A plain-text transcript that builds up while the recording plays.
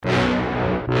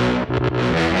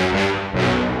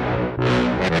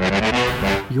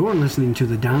You're listening to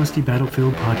the Dynasty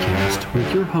Battlefield podcast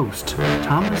with your hosts,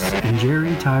 Thomas and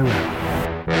Jerry Tyrell.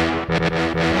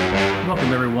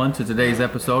 Welcome, everyone, to today's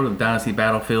episode of Dynasty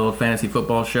Battlefield Fantasy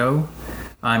Football Show.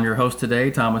 I'm your host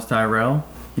today, Thomas Tyrell.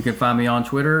 You can find me on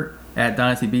Twitter at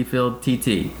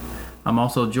DynastyBfieldTT. I'm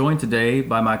also joined today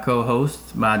by my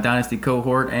co-host, my Dynasty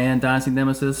cohort and Dynasty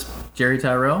nemesis, Jerry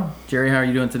Tyrell. Jerry, how are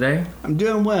you doing today? I'm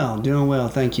doing well,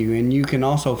 thank you. And you can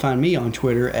also find me on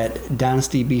Twitter at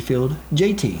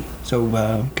DynastyBfieldJT. So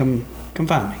come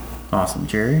find me. Awesome,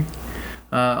 Jerry.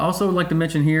 Also, I'd like to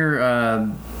mention here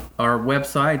our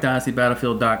website,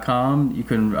 dynastybattlefield.com. You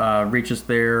can reach us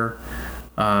there.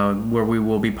 Where we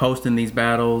will be posting these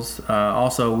battles.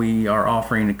 Also, we are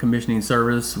offering a commissioning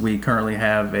service. We currently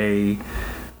have a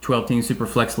 12-team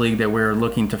Superflex League that we're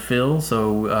looking to fill,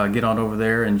 so get on over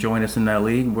there and join us in that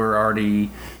league. We're already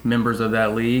members of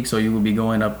that league, so you will be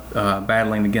going up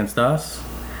battling against us.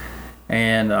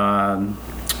 And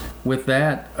with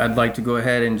that, I'd like to go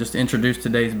ahead and just introduce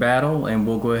today's battle, and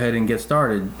we'll go ahead and get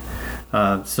started.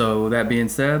 So that being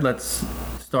said, let's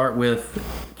start with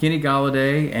Kenny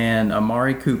Golladay and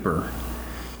Amari Cooper.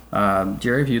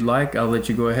 Jerry, if you'd like, I'll let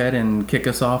you go ahead and kick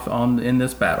us off in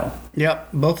this battle. Yep,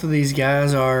 both of these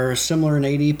guys are similar in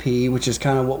ADP, which is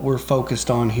kind of what we're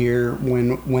focused on here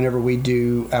whenever we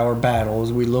do our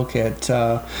battles. We look at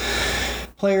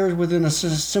players within a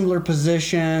similar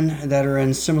position that are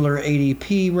in similar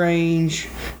ADP range,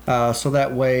 so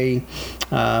that way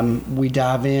we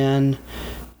dive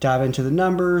into the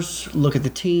numbers, look at the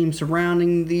team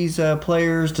surrounding these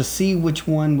players to see which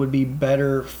one would be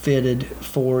better fitted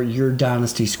for your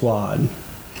dynasty squad.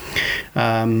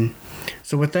 So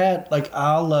with that,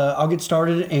 I'll get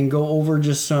started and go over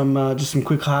just some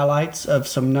quick highlights of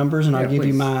some numbers, and I'll give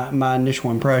you my initial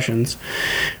impressions.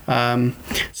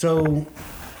 So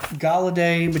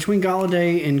between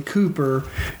Golladay and Cooper,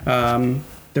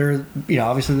 they're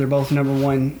obviously they're both number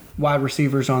one wide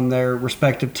receivers on their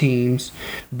respective teams,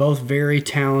 both very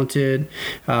talented,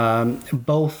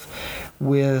 both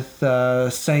with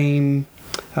similar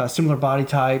body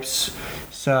types,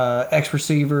 X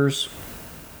receivers.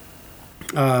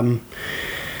 Yeah,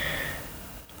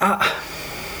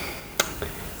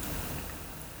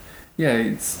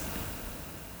 it's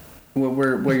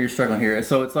where you're struggling here.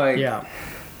 So it's like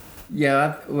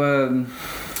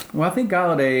well, I think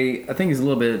Golladay, is a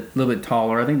little bit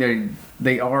taller. I think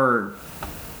they are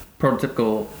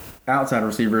prototypical outside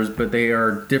receivers, but they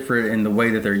are different in the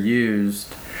way that they're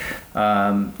used.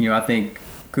 I think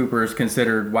Cooper is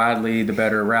considered widely the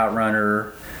better route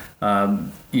runner.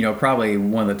 Probably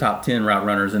one of the top 10 route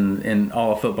runners in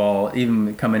all of football.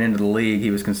 Even coming into the league,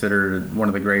 he was considered one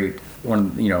of the great.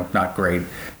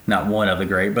 Not one of the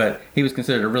great, but he was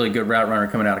considered a really good route runner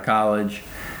coming out of college.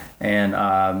 And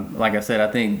like I said,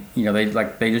 I think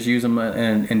they just use them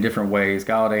in different ways.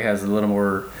 Golladay has a little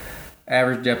more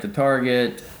average depth of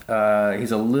target.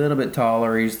 He's a little bit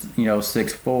taller. He's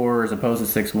 6'4" as opposed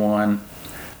to 6'1",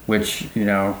 which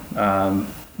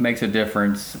makes a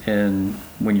difference in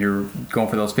when you're going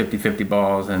for those 50-50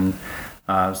 balls, and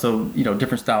so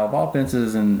different style of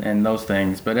offenses and those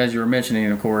things. But as you were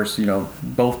mentioning, of course,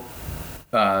 both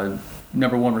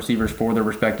number one receivers for their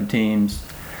respective teams.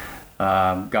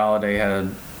 Golladay had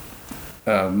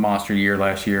a monster year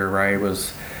last year, right? It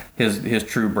was his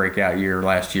true breakout year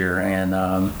last year,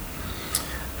 and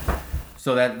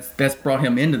so that's brought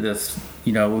him into this.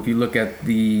 If you look at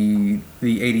the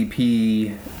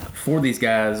ADP for these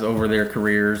guys over their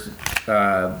careers,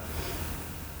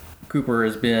 Cooper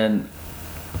has been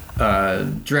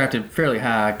drafted fairly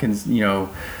high.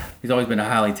 He's always been a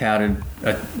highly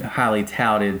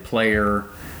touted player,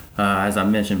 as I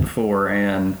mentioned before,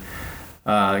 and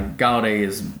Golladay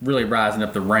is really rising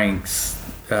up the ranks.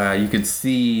 You could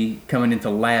see coming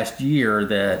into last year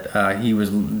that he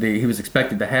was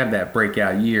expected to have that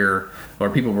breakout year, or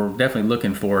people were definitely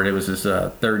looking for it. It was his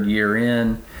third year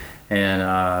in,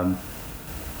 and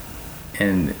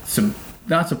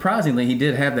not surprisingly, he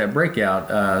did have that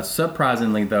breakout.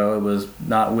 Surprisingly, though, it was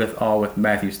not with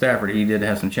Matthew Stafford. He did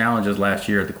have some challenges last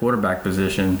year at the quarterback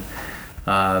position,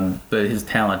 but his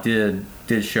talent did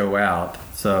show out.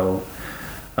 So.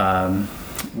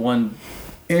 One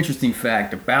interesting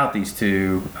fact about these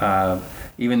two,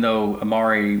 even though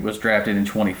Amari was drafted in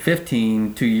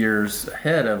 2015, 2 years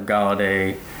ahead of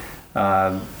Golladay,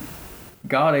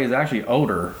 Golladay is actually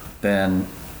older than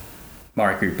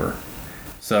Amari Cooper.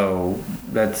 So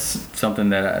that's something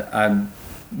that I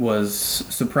was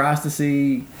surprised to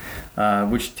see,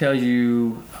 which tells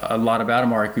you a lot about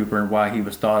Amari Cooper and why he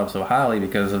was thought of so highly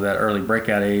because of that early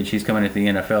breakout age. He's coming into the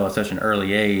NFL at such an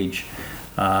early age.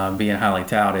 Being highly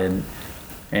touted,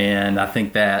 and I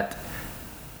think that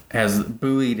has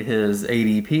buoyed his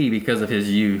ADP because of his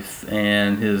youth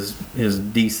and his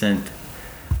decent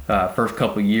first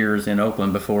couple years in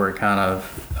Oakland before it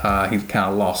he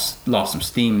lost some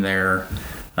steam there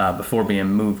before being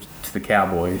moved to the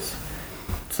Cowboys.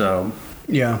 So.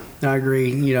 Yeah, I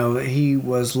agree. He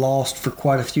was lost for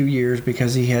quite a few years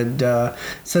because he had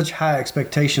such high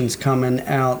expectations coming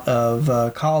out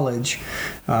of college.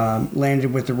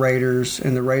 Landed with the Raiders,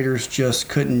 and the Raiders just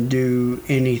couldn't do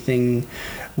anything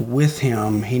with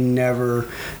him. He never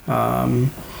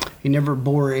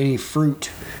bore any fruit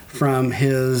from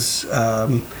his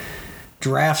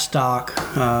draft stock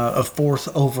of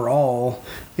fourth overall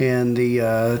in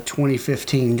the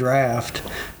 2015 draft.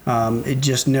 It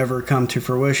just never come to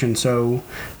fruition. So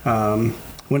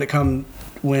when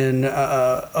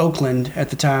Oakland at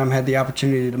the time had the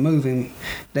opportunity to move him,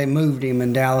 they moved him,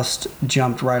 and Dallas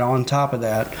jumped right on top of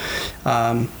that.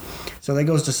 So that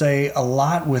goes to say a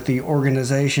lot with the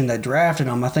organization that drafted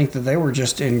him. I think that they were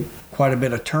just in quite a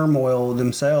bit of turmoil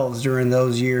themselves during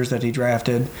those years that they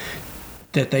drafted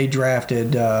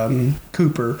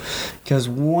Cooper, because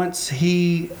once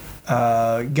he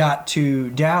got to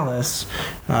Dallas,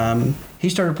 he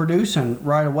started producing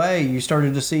right away. You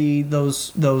started to see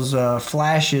those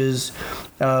flashes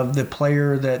of the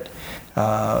player that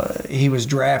he was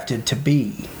drafted to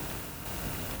be.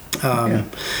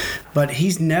 But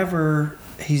he's never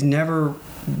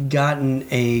gotten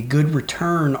a good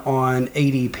return on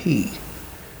ADP.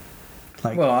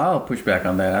 Well, I'll push back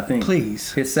on that. I think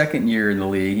please. His second year in the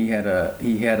league, he had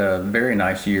a very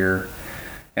nice year,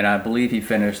 and I believe he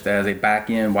finished as a back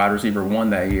end wide receiver 1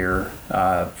 that year,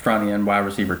 front end wide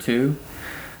receiver 2,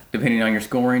 depending on your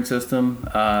scoring system.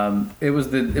 It was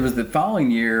the following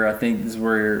year, I think, is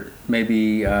where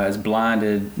maybe has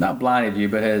not blinded you,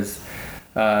 but has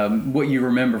what you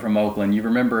remember from Oakland. You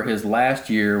remember his last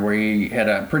year where he had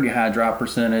a pretty high drop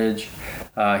percentage.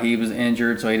 He was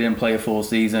injured, so he didn't play a full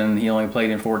season. He only played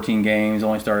in 14 games,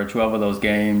 only started 12 of those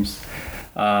games.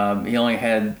 He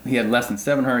had less than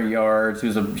 700 yards. It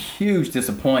was a huge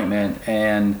disappointment,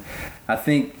 and I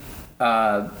think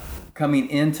coming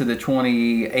into the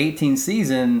 2018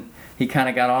 season, he kind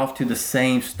of got off to the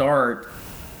same start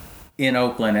in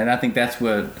Oakland, and I think that's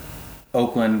what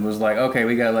Oakland was like, okay,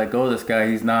 we got to let go of this guy.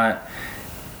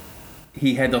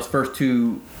 He had those first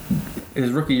two.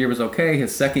 His rookie year was okay.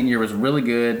 His second year was really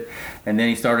good, and then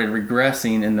he started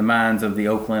regressing in the minds of the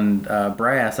Oakland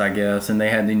brass, I guess. And they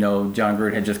had, John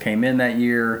Gruden had just came in that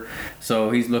year,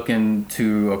 so he's looking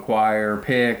to acquire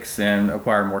picks and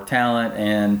acquire more talent.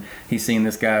 And he's seen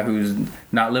this guy who's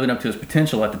not living up to his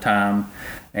potential at the time,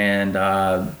 and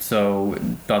so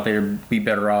thought they'd be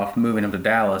better off moving him to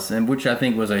Dallas, and which I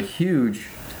think was a huge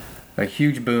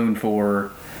boon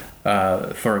for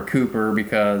Cooper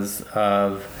because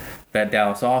of that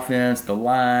Dallas offense, the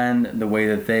line, the way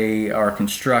that they are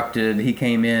constructed. He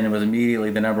came in and was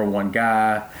immediately the number one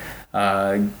guy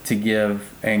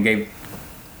gave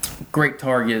great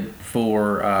target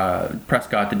for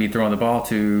Prescott to be throwing the ball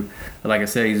to. Like I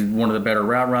said, he's one of the better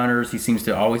route runners. He seems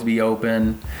to always be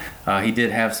open. He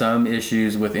did have some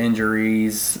issues with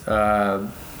injuries,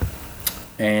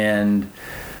 and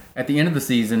at the end of the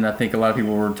season, I think a lot of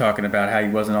people were talking about how he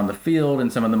wasn't on the field in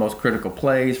some of the most critical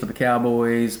plays for the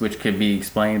Cowboys, which could be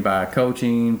explained by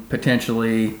coaching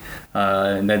potentially,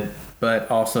 but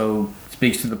also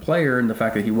speaks to the player and the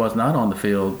fact that he was not on the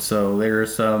field. So there are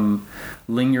some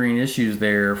lingering issues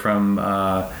there from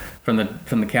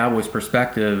the Cowboys'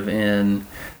 perspective, and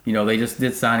they just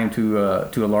did sign him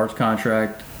to a large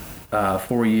contract,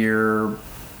 4-year.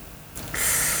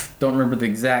 Don't remember the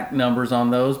exact numbers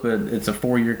on those, but it's a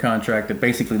 4-year contract that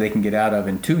basically they can get out of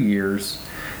in 2 years,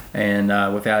 and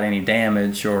without any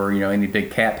damage or any big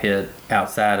cap hit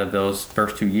outside of those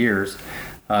first 2 years.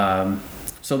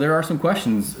 So there are some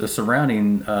questions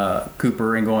surrounding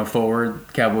Cooper and going forward.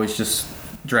 Cowboys just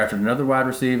drafted another wide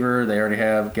receiver. They already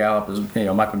have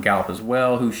Michael Gallup as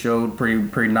well, who showed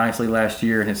pretty nicely last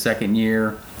year in his second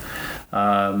year.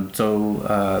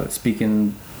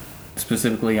 Speaking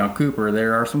specifically on Cooper,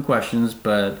 there are some questions,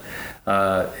 but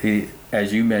he,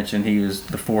 as you mentioned, he was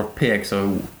the 4th pick,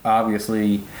 so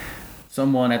obviously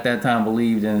someone at that time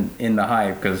believed in the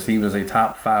hype because he was a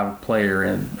top 5 player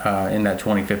in that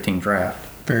 2015 draft.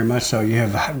 Very much so. You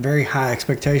have very high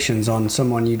expectations on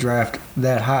someone you draft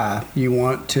that high. You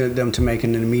want them to make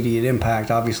an immediate impact.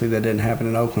 Obviously, that didn't happen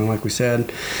in Oakland, like we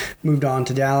said. Moved on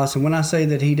to Dallas. And when I say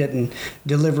that he didn't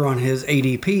deliver on his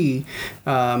ADP,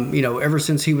 ever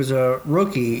since he was a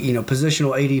rookie,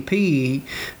 positional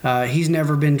ADP, he's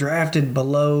never been drafted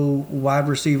below wide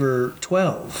receiver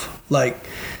 12.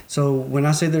 So when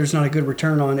I say there's not a good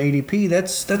return on ADP,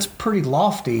 that's pretty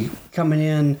lofty. Coming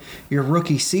in your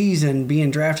rookie season, being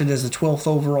drafted as the 12th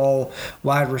overall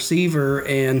wide receiver,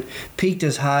 and peaked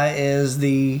as high as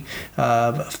the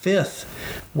 5th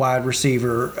wide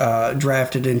receiver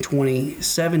drafted in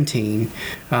 2017.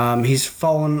 He's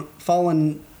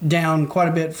fallen down quite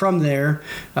a bit from there,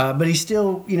 but he's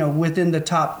still within the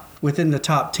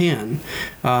top 10.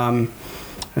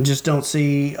 I just don't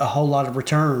see a whole lot of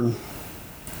return.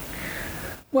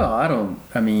 Well, I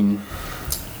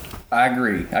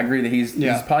agree. I agree that he's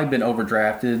probably been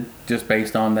overdrafted just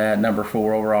based on that number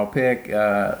 4 overall pick.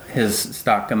 His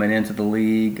stock coming into the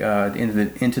league,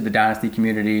 into the Dynasty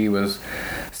community was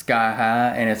sky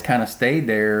high, and it's kind of stayed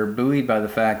there, buoyed by the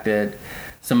fact that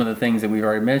some of the things that we've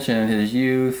already mentioned, his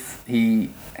youth,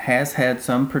 he has had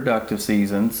some productive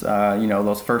seasons.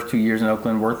 Those first 2 years in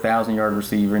Oakland were 1,000-yard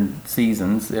receiver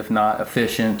seasons, if not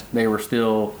efficient. They're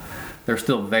still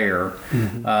there.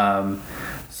 Mm-hmm.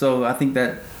 So I think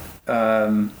that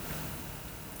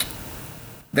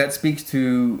that speaks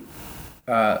to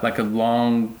like a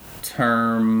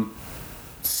long-term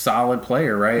solid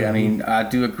player, right? Mm-hmm. I mean, I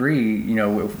do agree,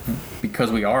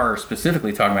 because we are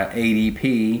specifically talking about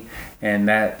ADP, and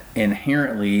that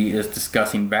inherently is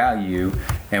discussing value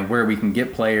and where we can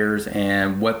get players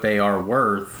and what they are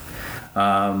worth.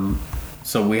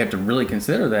 So we have to really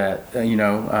consider that,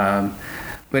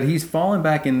 but he's fallen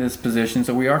back in this position,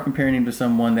 so we are comparing him to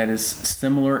someone that is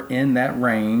similar in that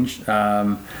range.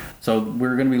 So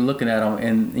we're going to be looking at him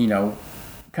in,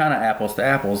 kind of apples to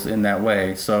apples in that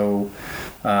way. So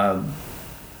I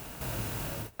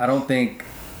don't think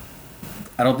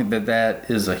that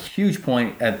is a huge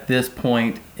point at this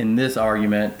point in this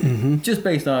argument, mm-hmm. just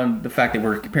based on the fact that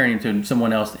we're comparing him to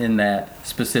someone else in that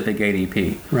specific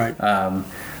ADP. Right.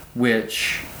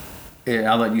 Which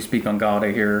I'll let you speak on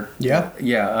Golladay here. Yeah.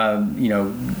 Yeah.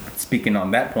 Speaking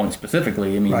on that point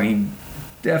specifically, I mean, right. He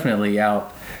definitely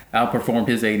outperformed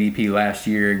his ADP last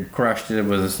year, crushed it,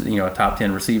 was a top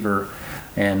 10 receiver,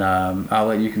 and I'll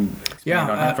let you can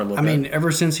expand on that for a little bit. I mean,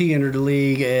 ever since he entered the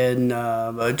league in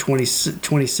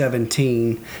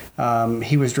 2017,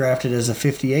 he was drafted as a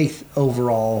 58th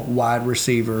overall wide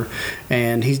receiver,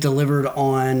 and he's delivered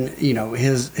on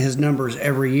his numbers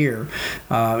every year,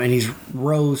 and he's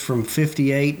rose from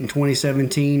 58 in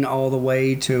 2017 all the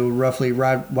way to roughly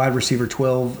wide receiver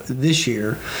 12 this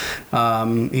year.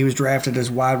 He was drafted as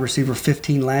wide receiver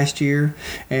 15 last year,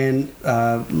 and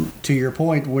to your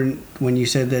point, when you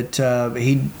said that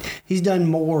he's done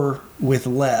more with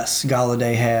less,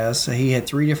 Golladay has. He had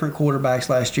 3 different quarterbacks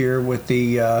last year with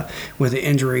the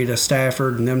injury to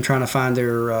Stafford and them trying to find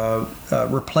their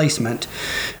replacement.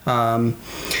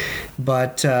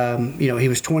 But he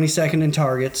was 22nd in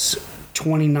targets,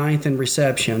 29th in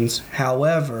receptions.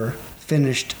 However,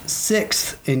 finished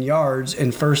 6th in yards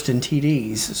and 1st in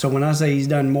TDs. So when I say he's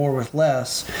done more with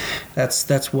less,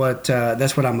 that's what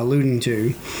I'm alluding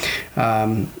to.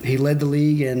 He led the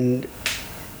league in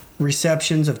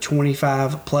receptions of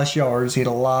 25 plus yards. He had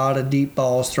a lot of deep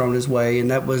balls thrown his way, and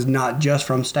that was not just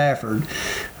from Stafford.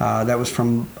 That was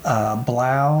from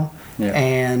Blau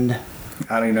and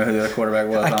I don't even know who the other quarterback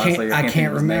was. Honestly, I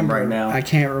can't remember right now. I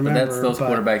can't remember. But that's those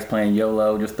quarterbacks playing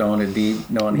YOLO, just throwing it deep,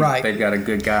 knowing they've got a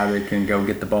good guy that can go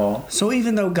get the ball. So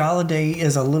even though Golladay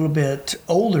is a little bit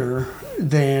older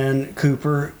than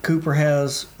Cooper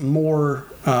has more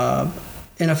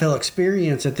NFL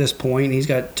experience at this point. He's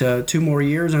got 2 more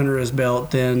years under his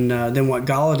belt than what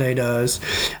Golladay does.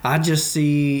 I just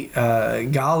see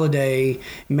Golladay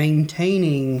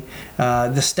maintaining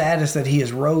the status that he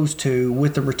has rose to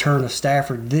with the return of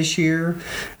Stafford this year.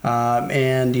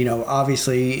 And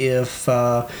obviously, if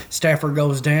Stafford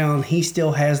goes down, he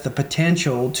still has the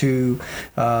potential to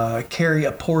carry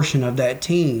a portion of that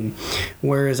team.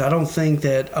 Whereas I don't think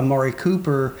that Amari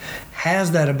Cooper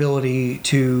has that ability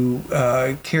to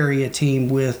carry a team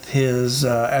with his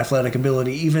athletic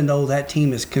ability, even though that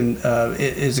team is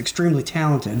extremely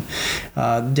talented.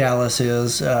 Dallas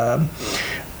is.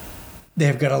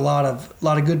 They've got a lot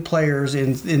of good players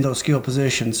in those skill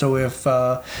positions. So if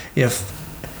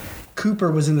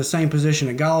Cooper was in the same position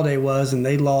that Golladay was and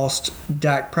they lost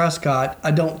Dak Prescott,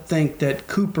 I don't think that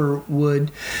Cooper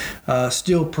would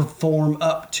still perform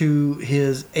up to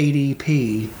his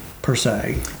ADP per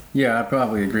se. Yeah, I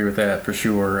probably agree with that for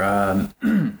sure.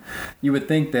 You would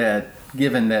think that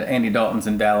given that Andy Dalton's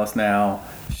in Dallas now,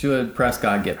 should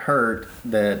Prescott get hurt,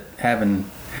 that having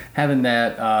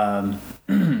that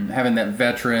having that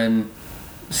veteran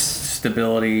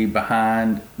stability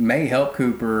behind may help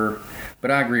Cooper.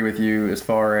 But I agree with you as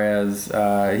far as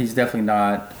he's definitely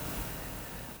not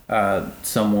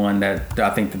someone that I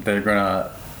think that they're going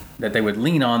to that they would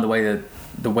lean on the way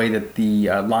that the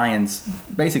Lions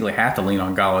basically have to lean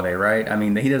on Golladay, right? I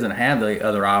mean, he doesn't have the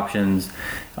other options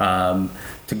to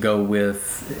go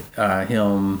with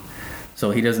him. So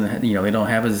he doesn't, they don't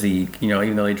have a Zeke,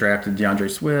 even though they drafted DeAndre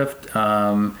Swift.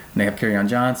 And they have Kerryon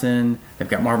Johnson. They've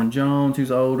got Marvin Jones,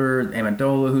 who's older.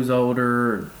 Amendola, who's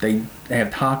older. They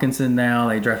have Hawkinson now.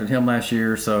 They drafted him last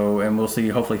year. And we'll see.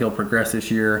 Hopefully he'll progress this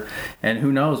year. And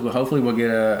who knows? Well, hopefully we'll get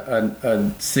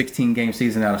a 16-game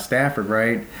season out of Stafford,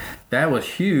 right? That was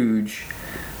huge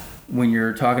when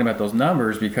you're talking about those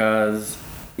numbers, because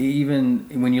even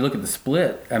when you look at the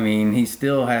split, I mean, his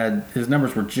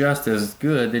numbers were just as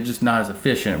good. They're just not as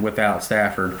efficient without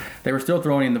Stafford. They were still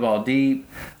throwing in the ball deep.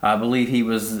 I believe he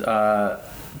was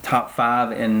top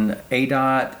 5 in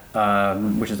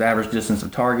ADOT, which is average distance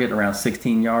of target, around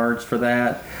 16 yards for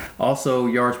that. Also,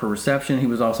 yards per reception, he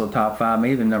was also top 5,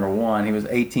 maybe even number 1. He was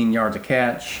 18 yards a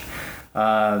catch,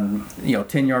 10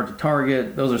 yards a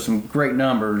target. Those are some great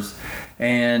numbers.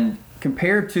 And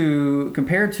compared to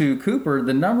Cooper,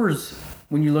 the numbers,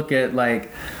 when you look at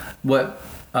like what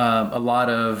a lot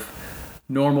of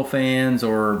normal fans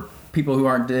or people who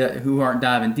aren't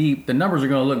diving deep, the numbers are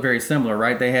going to look very similar,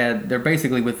 right? They're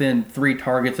basically within 3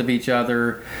 targets of each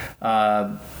other.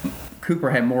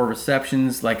 Cooper had more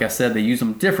receptions. Like I said, they use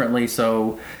them differently.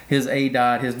 So his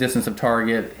ADOT, his distance of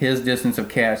target, his distance of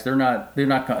catch, they're not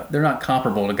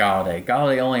comparable to Golladay.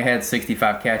 Golladay only had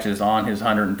 65 catches on his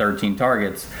 113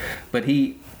 targets, but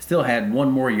he still had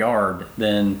 1 more yard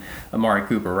than Amari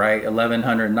Cooper, right?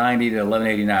 1,190 to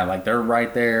 1,189. Like, they're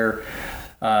right there.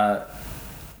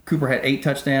 Cooper had 8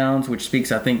 touchdowns, which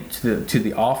speaks, I think, to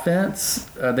the offense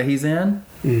that he's in.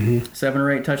 Mm-hmm. 7 or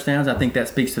 8 touchdowns. I think that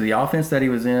speaks to the offense that he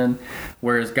was in.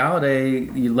 Whereas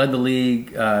Golladay, he led the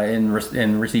league in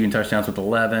receiving touchdowns with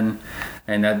 11,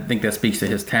 and I think that speaks to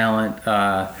his talent.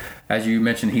 As you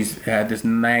mentioned, he's had this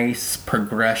nice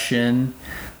progression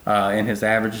in his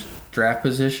average draft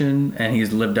position, and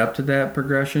he's lived up to that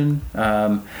progression.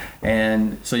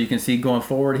 And so you can see going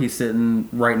forward, he's sitting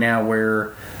right now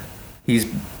where he's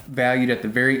valued at the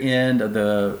very end of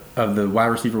the wide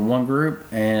receiver 1 group,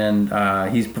 and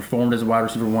he's performed as a wide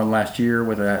receiver 1 last year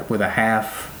with a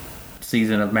half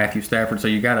season of Matthew Stafford. So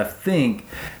you got to think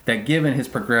that given his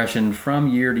progression from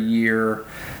year to year,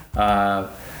 that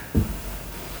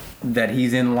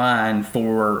he's in line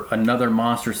for another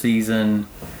monster season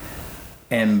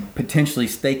and potentially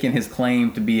staking his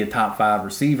claim to be a top 5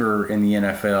 receiver in the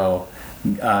NFL,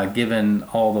 given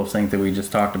all those things that we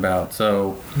just talked about.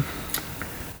 So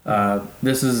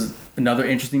this is another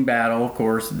interesting battle. Of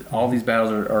course, all these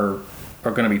battles are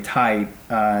going to be tight,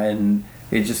 and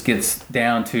it just gets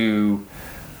down to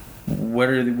what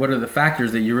are the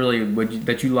factors that you really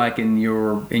that you like in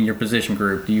your position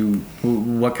group.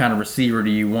 What kind of receiver do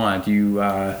you want? Do you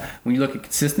when you look at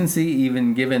consistency,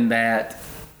 even given that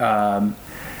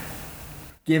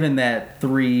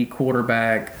 3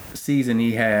 quarterback season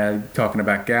he had, talking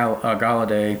about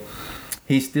Golladay,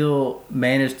 he still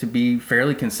managed to be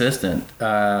fairly consistent,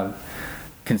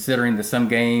 considering that some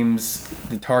games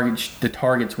the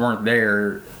targets weren't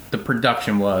there, the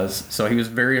production was. So he was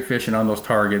very efficient on those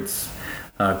targets,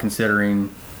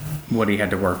 considering what he had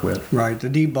to work with. Right. The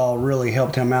deep ball really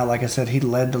helped him out. Like I said, he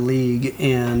led the league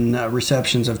in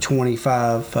receptions of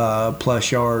 25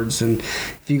 plus yards. And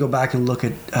if you go back and look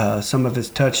at some of his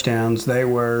touchdowns, they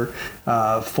were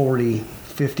 40,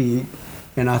 50.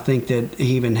 And I think that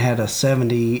he even had a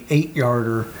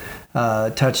 78-yarder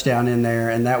touchdown in there.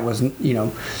 And that was,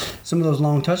 some of those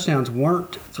long touchdowns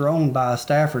weren't thrown by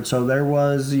Stafford. So there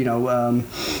was, even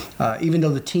though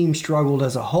the team struggled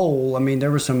as a whole, I mean,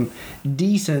 there was some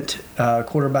decent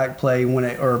quarterback play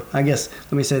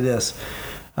let me say this.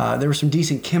 There was some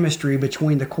decent chemistry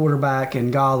between the quarterback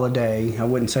and Golladay. I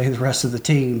wouldn't say the rest of the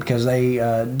team because they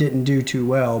didn't do too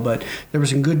well, but there was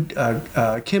some good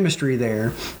chemistry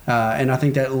there, and I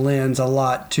think that lends a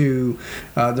lot to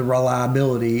the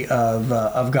reliability of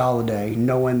Golladay,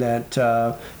 knowing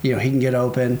that he can get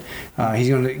open. He's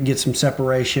going to get some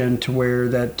separation to where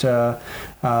that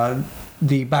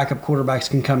the backup quarterbacks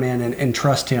can come in and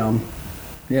trust him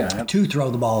to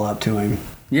throw the ball up to him.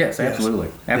 Yes, absolutely,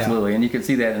 yes. Absolutely, yeah. And you can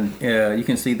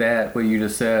see that what you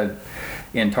just said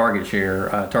in target share,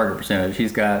 target percentage. He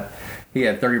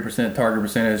had 30% target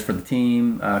percentage for the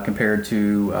team compared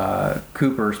to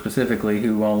Cooper specifically,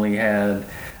 who only had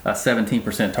a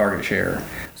 17% target share.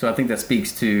 So I think that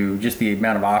speaks to just the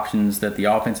amount of options that the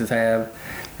offenses have,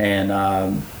 and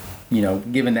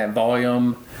given that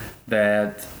volume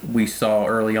that we saw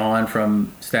early on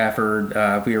from Stafford,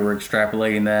 if we were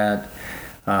extrapolating that.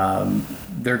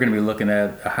 They're going to be looking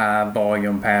at a high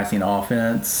volume passing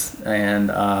offense, and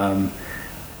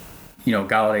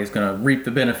Golladay is going to reap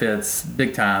the benefits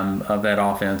big time of that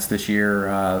offense this year,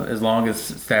 as long as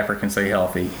Stafford can stay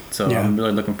healthy. So I'm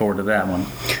really looking forward to that one.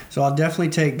 So I'll definitely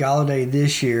take Golladay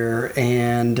this year,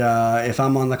 and if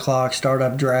I'm on the clock,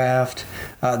 startup draft,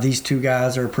 these two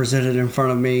guys are presented in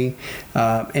front of me,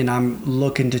 and I'm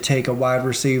looking to take a wide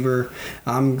receiver.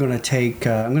 I'm going to take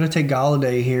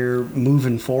Golladay here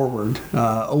moving forward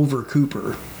over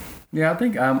Cooper. Yeah, I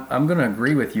think I'm going to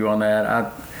agree with you on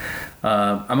that.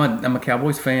 I'm a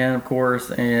Cowboys fan, of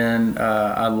course, and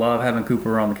I love having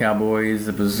Cooper on the Cowboys.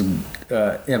 It was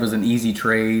an easy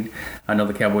trade. I know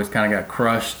the Cowboys kind of got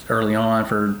crushed early on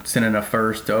for sending a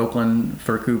first to Oakland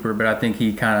for Cooper, but I think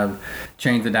he kind of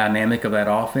changed the dynamic of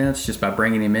that offense just by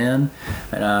bringing him in.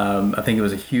 I think it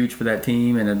was huge for that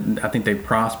team, and I think they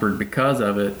prospered because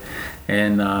of it.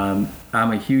 And I'm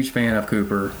a huge fan of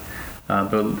Cooper.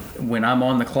 But when I'm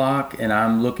on the clock and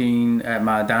I'm looking at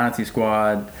my Dynasty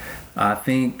squad, I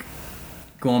think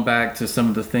going back to some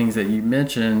of the things that you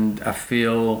mentioned, I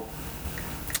feel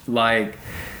like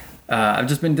I've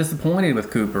just been disappointed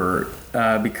with Cooper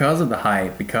because of the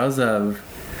hype, because of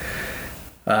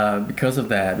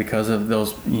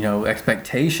those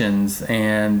expectations,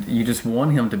 and you just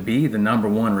want him to be the number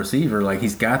one receiver. Like,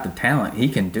 he's got the talent, he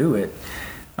can do it,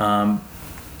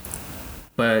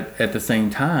 but at the same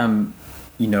time,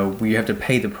 we have to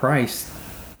pay the price.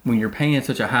 When you're paying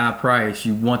such a high price,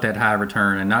 you want that high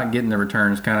return, and not getting the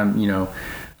return is kind of,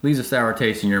 leaves a sour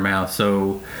taste in your mouth.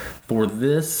 So for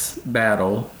this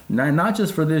battle, not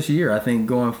just for this year, I think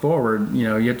going forward, you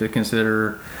have to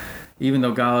consider, even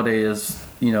though Golladay is,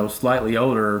 slightly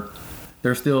older,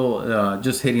 they're still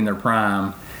just hitting their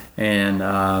prime. And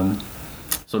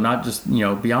so not just,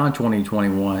 beyond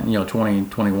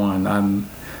 2021, I'm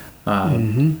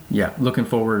looking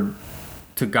forward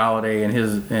to Golladay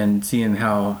and seeing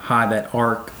how high that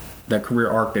career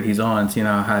arc that he's on, seeing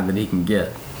how high that he can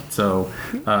get. So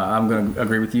I'm going to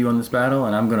agree with you on this battle,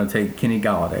 and I'm going to take Kenny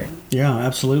Golladay. Yeah,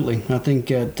 absolutely. I think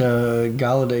that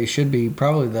Golladay should be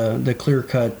probably the clear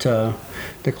cut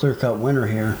winner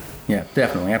here. Yeah,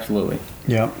 definitely, absolutely.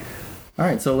 Yeah. All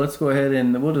right, so let's go ahead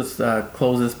and we'll just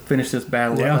finish this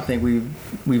battle up. I think we've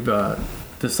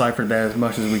deciphered that as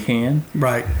much as we can.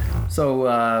 Right.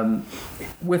 So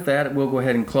with that, we'll go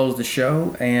ahead and close the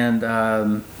show,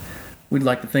 and we'd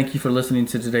like to thank you for listening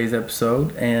to today's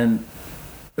episode. And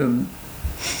thank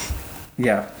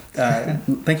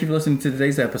you for listening to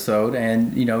today's episode.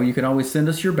 And you can always send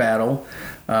us your battle.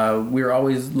 We're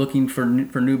always looking for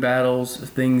new battles,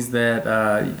 things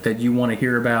that you want to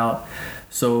hear about.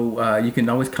 So you can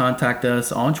always contact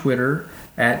us on Twitter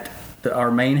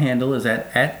our main handle is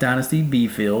at Dynasty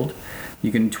Bfield.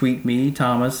 You can tweet me,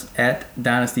 Thomas, at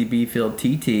Dynasty Bfield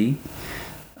TT. You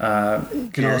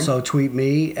can also tweet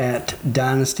me at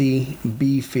Dynasty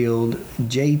Bfield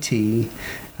JT.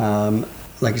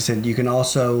 Like I said, you can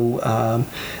also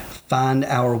find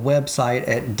our website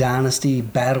at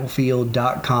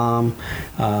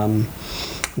dynastybattlefield.com.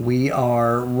 We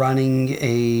are running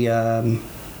a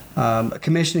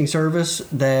commissioning service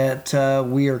that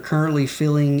we are currently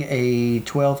filling a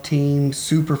 12-team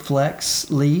Superflex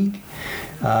league,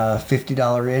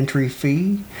 $50 entry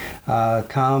fee.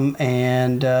 Come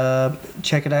and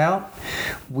check it out.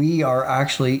 We are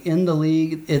actually in the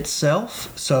league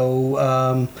itself,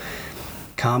 so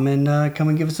come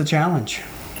and give us a challenge.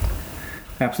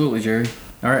 Absolutely, Jerry.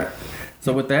 All right.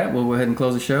 So with that, we'll go ahead and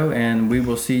close the show, and we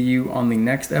will see you on the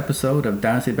next episode of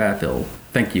Dynasty Battlefield.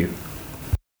 Thank you.